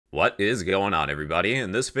What is going on, everybody?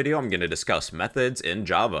 In this video, I'm going to discuss methods in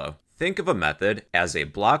Java. Think of a method as a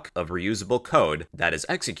block of reusable code that is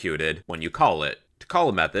executed when you call it. To call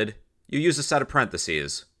a method, you use a set of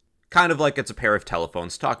parentheses, kind of like it's a pair of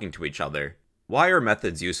telephones talking to each other. Why are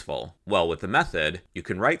methods useful? Well, with a method, you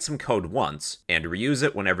can write some code once and reuse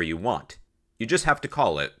it whenever you want. You just have to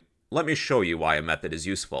call it. Let me show you why a method is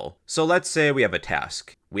useful. So let's say we have a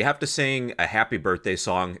task. We have to sing a happy birthday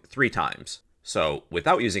song 3 times. So,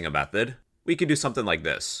 without using a method, we could do something like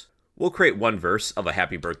this. We'll create one verse of a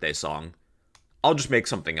happy birthday song. I'll just make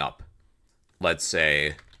something up. Let's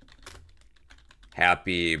say,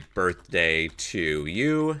 happy birthday to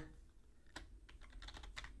you.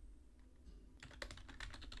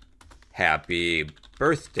 Happy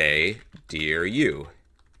birthday, dear you.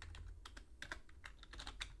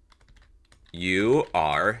 You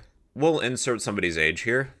are, we'll insert somebody's age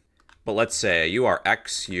here, but let's say you are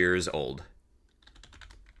X years old.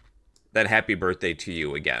 Then happy birthday to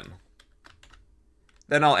you again.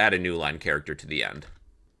 Then I'll add a new line character to the end.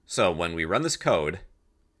 So when we run this code,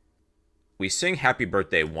 we sing happy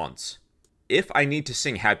birthday once. If I need to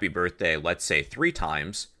sing happy birthday, let's say 3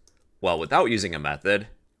 times, well, without using a method,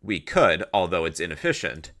 we could, although it's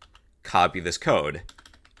inefficient, copy this code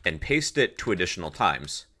and paste it 2 additional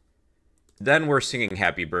times. Then we're singing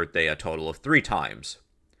happy birthday a total of 3 times.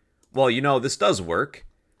 Well, you know, this does work,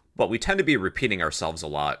 but we tend to be repeating ourselves a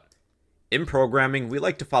lot. In programming, we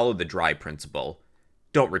like to follow the dry principle.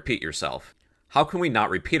 Don't repeat yourself. How can we not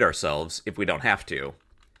repeat ourselves if we don't have to?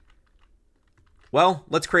 Well,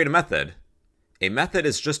 let's create a method. A method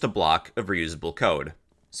is just a block of reusable code.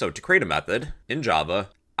 So to create a method, in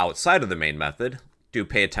Java, outside of the main method, do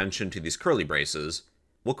pay attention to these curly braces,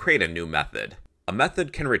 we'll create a new method. A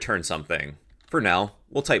method can return something. For now,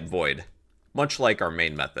 we'll type void, much like our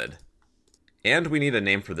main method. And we need a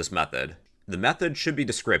name for this method. The method should be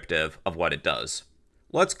descriptive of what it does.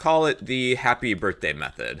 Let's call it the happy birthday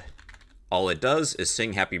method. All it does is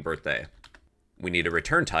sing happy birthday. We need a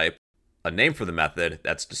return type, a name for the method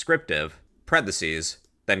that's descriptive, parentheses,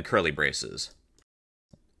 then curly braces.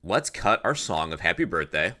 Let's cut our song of happy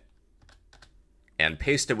birthday and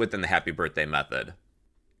paste it within the happy birthday method.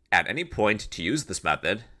 At any point to use this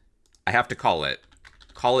method, I have to call it.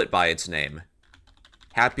 Call it by its name.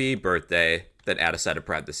 Happy birthday, then add a set of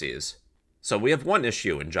parentheses. So we have one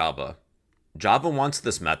issue in Java. Java wants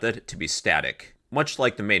this method to be static, much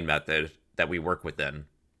like the main method that we work within.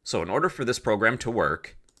 So in order for this program to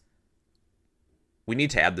work, we need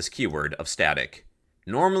to add this keyword of static.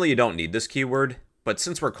 Normally you don't need this keyword, but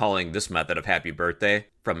since we're calling this method of happy birthday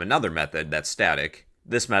from another method that's static,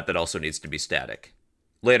 this method also needs to be static.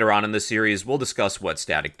 Later on in the series, we'll discuss what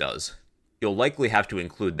static does. You'll likely have to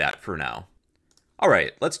include that for now.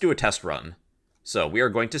 Alright, let's do a test run. So we are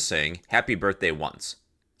going to sing happy birthday once.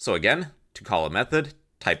 So again, to call a method,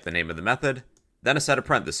 type the name of the method, then a set of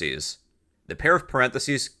parentheses. The pair of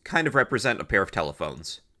parentheses kind of represent a pair of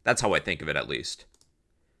telephones. That's how I think of it, at least.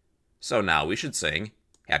 So now we should sing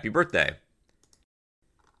happy birthday.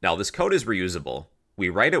 Now this code is reusable. We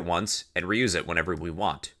write it once and reuse it whenever we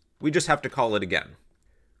want. We just have to call it again.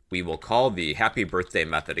 We will call the happy birthday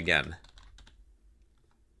method again.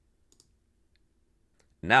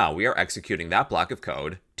 Now we are executing that block of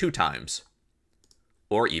code 2 times,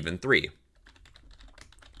 or even 3.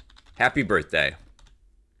 Happy birthday.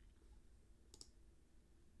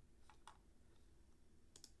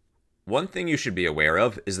 One thing you should be aware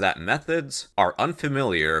of is that methods are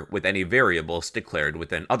unfamiliar with any variables declared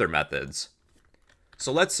within other methods.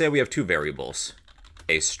 So let's say we have 2 variables,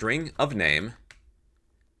 a string of name,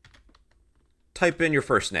 type in your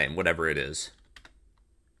first name, whatever it is,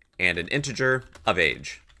 and an integer of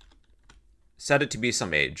age. Set it to be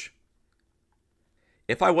some age.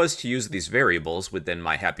 If I was to use these variables within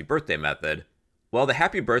my happy birthday method, well, the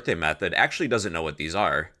happy birthday method actually doesn't know what these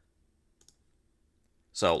are.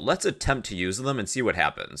 So let's attempt to use them and see what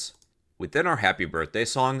happens. Within our happy birthday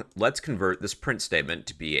song, let's convert this print statement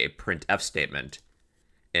to be a printf statement,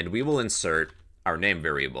 and we will insert our name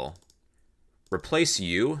variable. Replace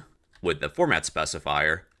you with the format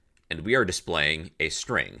specifier, and we are displaying a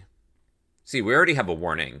string. See, we already have a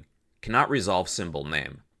warning. Cannot resolve symbol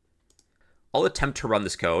name. I'll attempt to run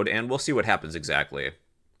this code, and we'll see what happens exactly.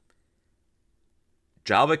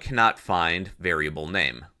 Java cannot find variable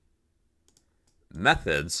name.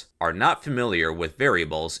 Methods are not familiar with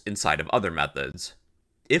variables inside of other methods.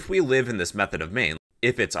 If we live in this method of main,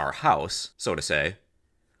 if it's our house, so to say,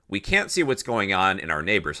 we can't see what's going on in our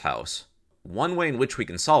neighbor's house. One way in which we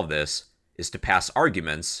can solve this is to pass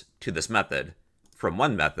arguments to this method. From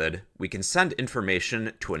one method, we can send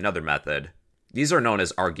information to another method. These are known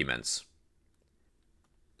as arguments.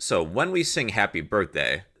 So when we sing happy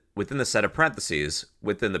birthday, within the set of parentheses,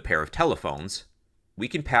 within the pair of telephones, we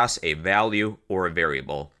can pass a value or a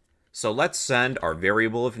variable. So let's send our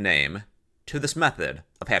variable of name to this method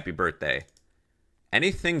of happy birthday.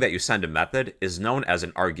 Anything that you send a method is known as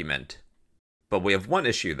an argument. But we have one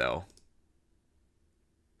issue though.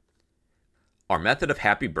 Our method of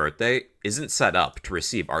happy birthday isn't set up to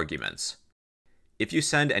receive arguments. If you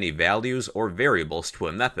send any values or variables to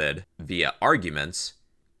a method via arguments,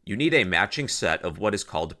 you need a matching set of what is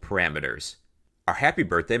called parameters. Our happy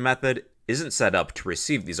birthday method isn't set up to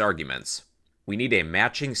receive these arguments. We need a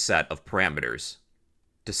matching set of parameters.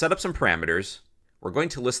 To set up some parameters, we're going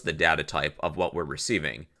to list the data type of what we're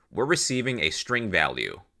receiving. We're receiving a string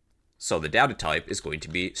value, so the data type is going to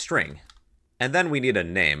be string. And then we need a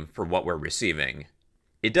name for what we're receiving.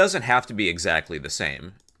 It doesn't have to be exactly the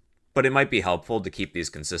same, but it might be helpful to keep these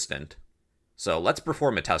consistent. So let's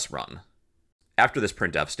perform a test run. After this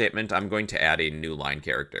printf statement, I'm going to add a new line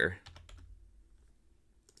character.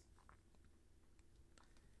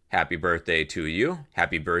 Happy birthday to you.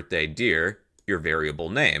 Happy birthday, dear, your variable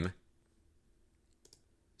name.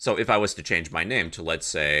 So if I was to change my name to, let's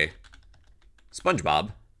say,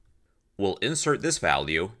 Spongebob, we'll insert this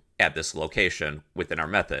value at this location within our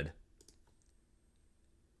method.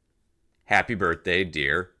 Happy birthday,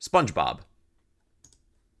 dear Spongebob.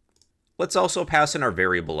 Let's also pass in our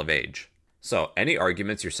variable of age. So any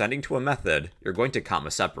arguments you're sending to a method, you're going to comma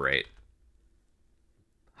separate.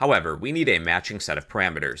 However, we need a matching set of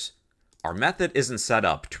parameters. Our method isn't set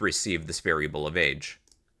up to receive this variable of age.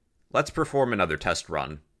 Let's perform another test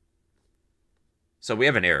run. So we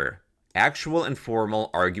have an error. Actual and formal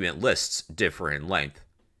argument lists differ in length.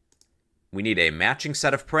 We need a matching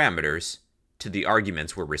set of parameters to the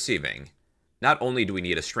arguments we're receiving. Not only do we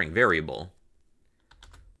need a string variable,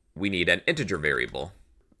 we need an integer variable,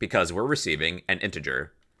 because we're receiving an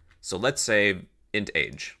integer. So let's say int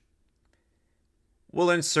age. We'll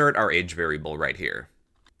insert our age variable right here.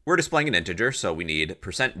 We're displaying an integer, so we need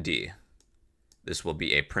 %d. This will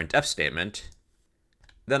be a printf statement.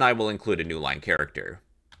 Then I will include a new line character.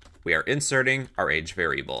 We are inserting our age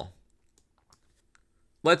variable.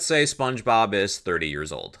 Let's say Spongebob is 30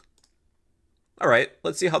 years old. Alright,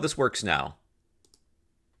 let's see how this works now.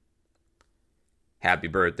 Happy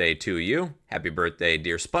birthday to you. Happy birthday,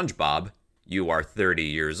 dear Spongebob. You are 30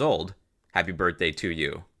 years old. Happy birthday to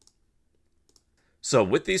you. So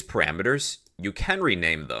with these parameters, you can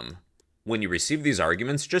rename them. When you receive these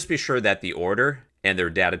arguments, just be sure that the order and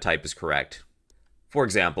their data type is correct. For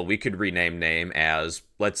example, we could rename name as,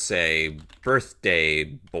 let's say, birthday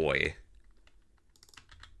boy.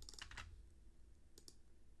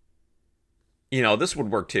 You know, this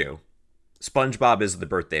would work too. Spongebob is the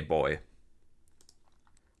birthday boy.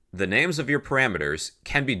 The names of your parameters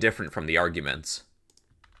can be different from the arguments.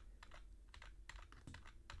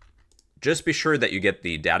 Just be sure that you get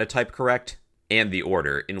the data type correct and the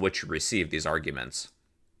order in which you receive these arguments.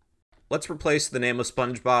 Let's replace the name of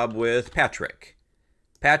Spongebob with Patrick.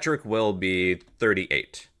 Patrick will be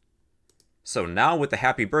 38. So now with the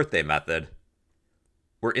happy birthday method,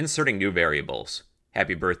 we're inserting new variables.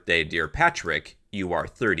 Happy birthday, dear Patrick, you are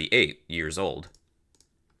 38 years old.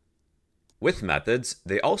 With methods,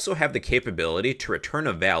 they also have the capability to return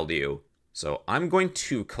a value. So I'm going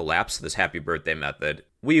to collapse this happy birthday method.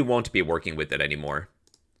 We won't be working with it anymore.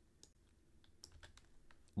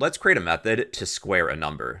 Let's create a method to square a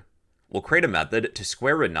number. We'll create a method to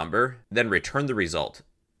square a number, then return the result.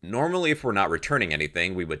 Normally, if we're not returning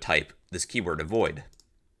anything, we would type this keyword avoid.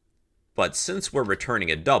 But since we're returning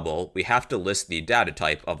a double, we have to list the data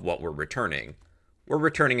type of what we're returning. We're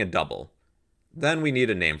returning a double. Then we need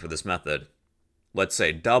a name for this method. Let's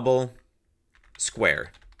say double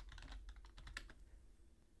square.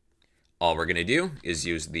 All we're going to do is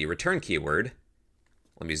use the return keyword.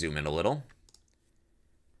 Let me zoom in a little.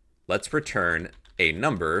 Let's return a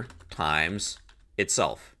number times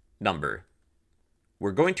itself, number.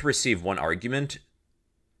 We're going to receive one argument,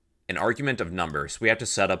 an argument of number, so we have to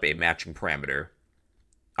set up a matching parameter.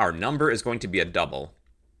 Our number is going to be a double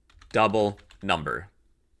number.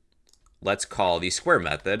 Let's call the square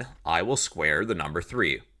method, I will square the number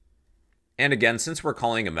 3. And again, since we're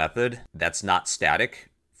calling a method that's not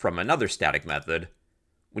static from another static method,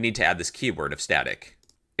 we need to add this keyword of static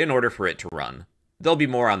in order for it to run. There'll be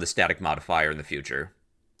more on the static modifier in the future.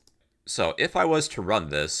 So if I was to run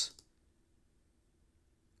this,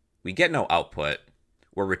 we get no output.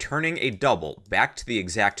 We're returning a double back to the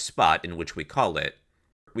exact spot in which we call it.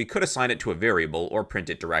 We could assign it to a variable or print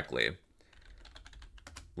it directly.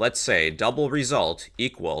 Let's say double result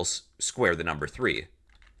equals square the number 3.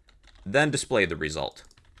 Then display the result.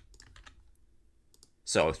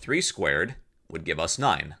 So 3 squared would give us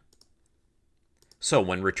 9. So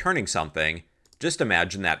when returning something, just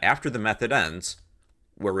imagine that after the method ends,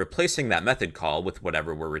 we're replacing that method call with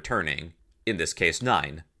whatever we're returning, in this case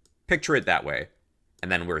 9. Picture it that way.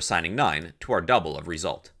 And then we're assigning 9 to our double of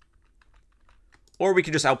result. Or we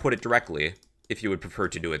could just output it directly, if you would prefer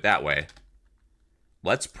to do it that way.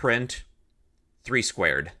 Let's print 3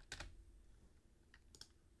 squared.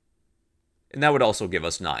 And that would also give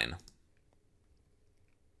us 9.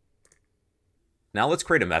 Now let's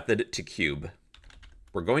create a method to cube.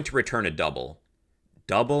 We're going to return a double.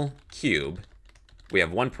 Double cube. We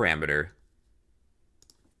have one parameter.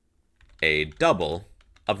 A double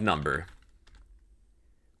of number.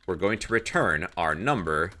 We're going to return our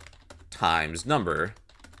number times number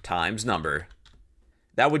times number.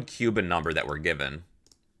 That would cube a number that we're given.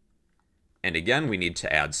 And again, we need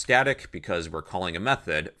to add static because we're calling a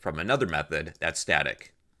method from another method that's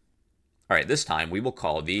static. All right, this time we will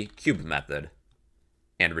call the cube method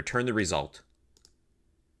and return the result.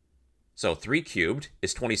 So 3 cubed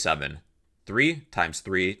is 27. 3 times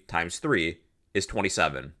 3 times 3 is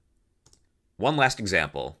 27. One last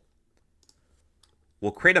example.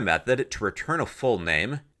 We'll create a method to return a full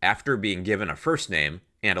name after being given a first name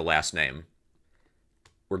and a last name.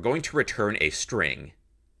 We're going to return a string.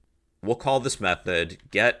 We'll call this method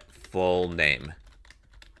getFullName.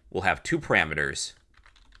 We'll have 2 parameters,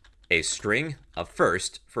 a string of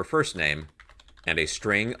first for first name and a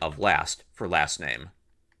string of last for last name.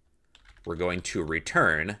 We're going to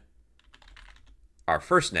return our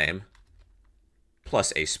first name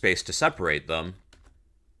plus a space to separate them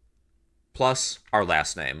plus our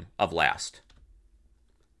last name of last.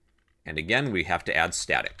 And again, we have to add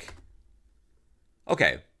static.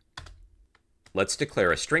 Okay. Let's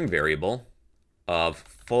declare a string variable of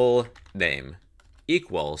full name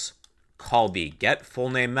equals call the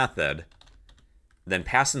getFullName method, then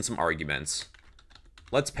pass in some arguments.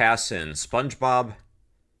 Let's pass in Spongebob,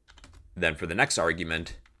 then for the next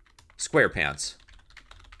argument, SquarePants.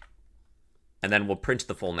 And then we'll print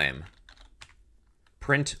the full name.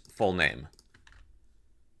 Print full name.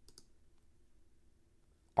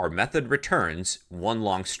 Our method returns one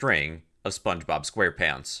long string of Spongebob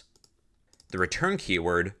SquarePants. The return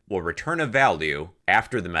keyword will return a value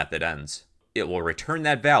after the method ends. It will return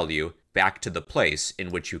that value back to the place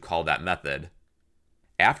in which you call that method.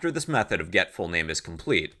 After this method of getFullName is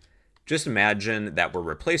complete, just imagine that we're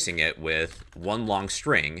replacing it with one long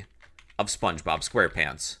string of Spongebob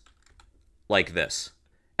SquarePants, like this,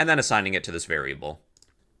 and then assigning it to this variable.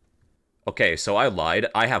 Okay, so I lied.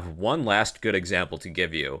 I have one last good example to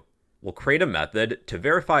give you. We'll create a method to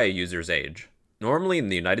verify a user's age. Normally, in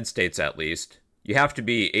the United States at least, you have to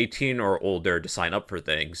be 18 or older to sign up for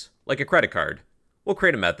things, like a credit card. We'll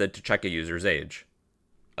create a method to check a user's age.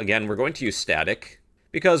 Again, we're going to use static,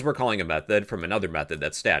 because we're calling a method from another method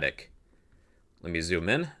that's static. Let me zoom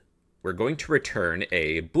in. We're going to return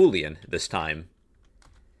a Boolean this time.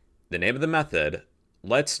 The name of the method,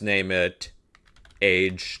 let's name it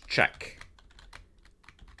age check.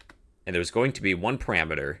 And there's going to be one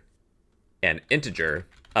parameter, an integer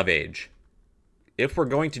of age. If we're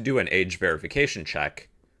going to do an age verification check,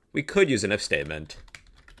 we could use an if statement.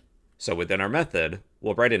 So within our method,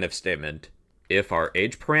 we'll write an if statement. If our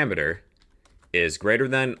age parameter is greater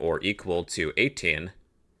than or equal to 18,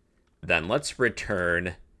 then let's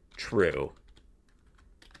return true.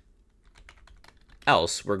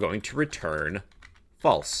 Else, we're going to return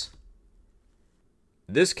false.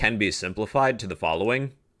 This can be simplified to the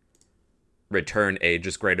following. Return age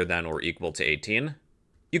is greater than or equal to 18.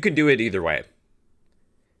 You can do it either way.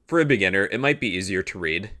 For a beginner, it might be easier to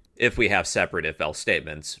read if we have separate if-else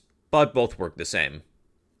statements, but both work the same.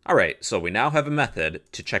 Alright, so we now have a method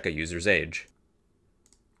to check a user's age.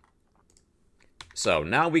 So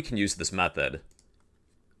now we can use this method.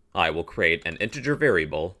 I will create an integer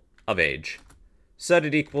variable of age. Set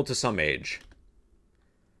it equal to some age.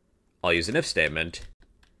 I'll use an if statement.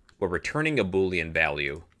 We're returning a Boolean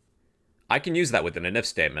value. I can use that within an if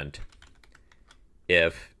statement.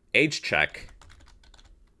 If age check,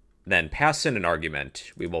 then pass in an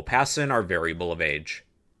argument. We will pass in our variable of age.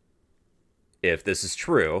 If this is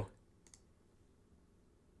true,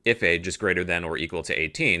 if age is greater than or equal to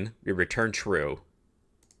 18, we return true.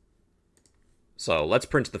 So let's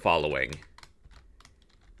print the following.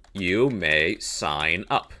 You may sign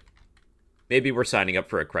up. Maybe we're signing up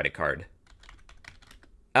for a credit card.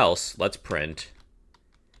 Else, let's print,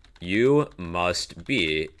 you must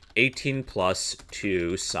be 18 plus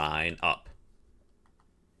to sign up.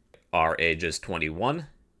 Our age is 21.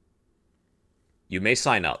 You may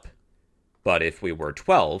sign up. But if we were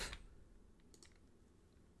 12,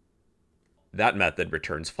 that method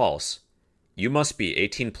returns false. You must be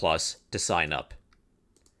 18 plus to sign up.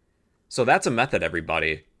 So that's a method,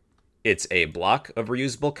 everybody. It's a block of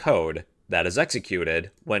reusable code that is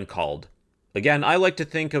executed when called. Again, I like to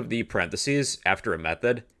think of the parentheses after a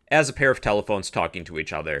method as a pair of telephones talking to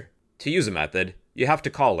each other. To use a method, you have to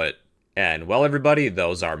call it. And well, everybody,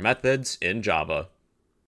 those are methods in Java.